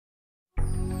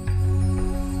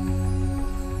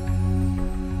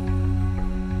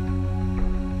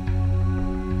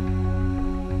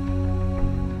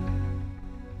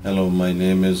Hello, my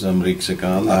name is Amrik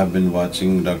Sekal. I have been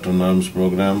watching Dr. Naram's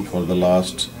program for the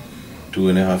last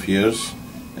 2.5 years,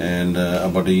 and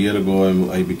about a year ago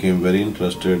I became very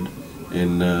interested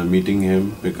in meeting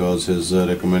him because his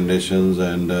recommendations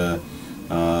and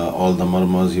all the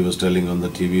marmas he was telling on the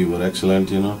TV were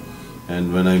excellent,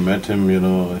 And when I met him,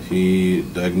 he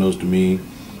diagnosed me.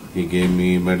 He gave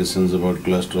me medicines about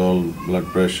cholesterol, blood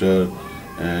pressure,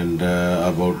 and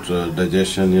about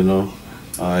digestion,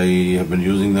 I have been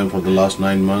using them for the last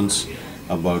 9 months.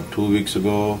 About 2 weeks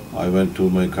ago, I went to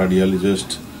my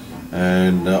cardiologist,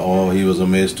 and he was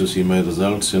amazed to see my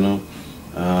results,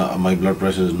 My blood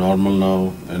pressure is normal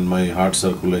now, and my heart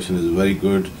circulation is very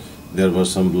good. There was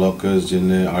some blockage in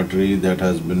the artery that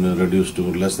has been reduced to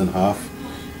less than half,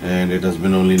 and it has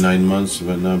been only 9 months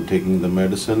when I'm taking the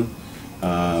medicine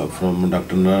from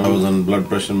Dr. Naram. I was on blood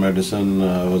pressure medicine.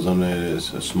 I was on a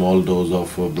small dose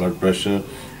of blood pressure,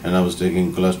 and I was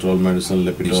taking cholesterol medicine,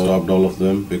 lipid. Stopped all of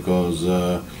them because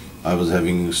I was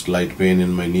having slight pain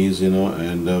in my knees,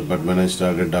 and but when I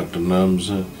started Dr.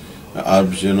 Naram's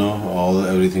herbs,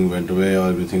 everything went away.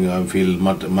 I feel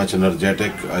much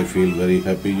energetic. I feel very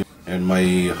happy, and my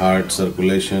heart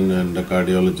circulation and the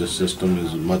cardiologist system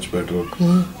is much better,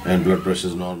 and blood pressure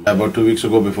is normal. About 2 weeks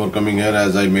ago, before coming here,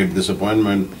 as I made this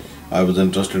appointment, I was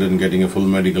interested in getting a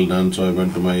full medical done, so I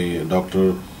went to my doctor,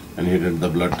 and he did the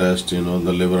blood test,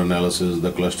 the liver analysis,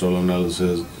 the cholesterol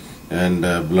analysis, and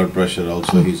blood pressure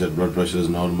also. He said blood pressure is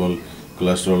normal,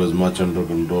 cholesterol is much under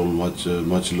control,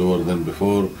 much lower than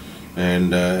before,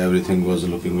 and everything was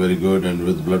looking very good. And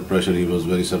with blood pressure, he was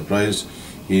very surprised.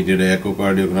 He did an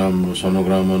echocardiogram,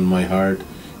 sonogram on my heart,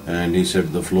 and he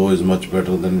said the flow is much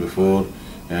better than before.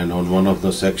 And on one of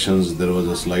the sections, there was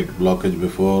a slight blockage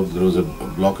before. There was a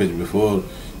blockage before,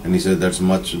 and he said that's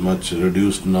much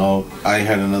reduced now. I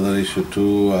had another issue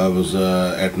too. I was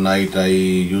at night. I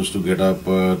used to get up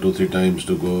 2-3 times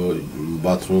to go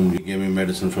bathroom. He gave me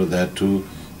medicine for that too,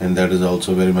 and that is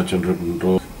also very much under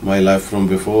control. My life from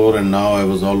before and now, I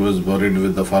was always worried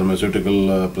with the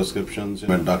pharmaceutical prescriptions.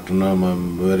 At Dr. Naram,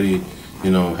 I'm very,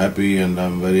 happy, and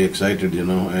I'm very excited,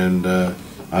 and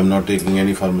I'm not taking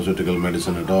any pharmaceutical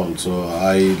medicine at all. So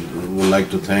I would like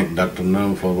to thank Dr.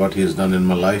 Naram for what he has done in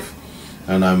my life,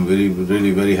 and I'm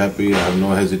really very happy. I have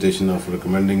no hesitation of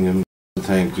recommending him.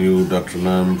 Thank you, Dr.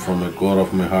 Naram, from the core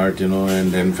of my heart,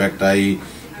 and in fact I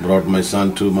brought my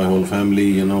son to my whole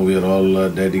family. We are all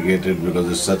dedicated because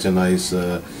it's such a nice,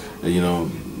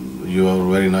 you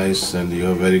are very nice, and you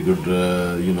have very good,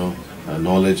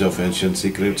 knowledge of ancient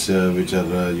secrets, which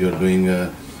are you're doing,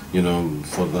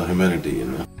 for the humanity.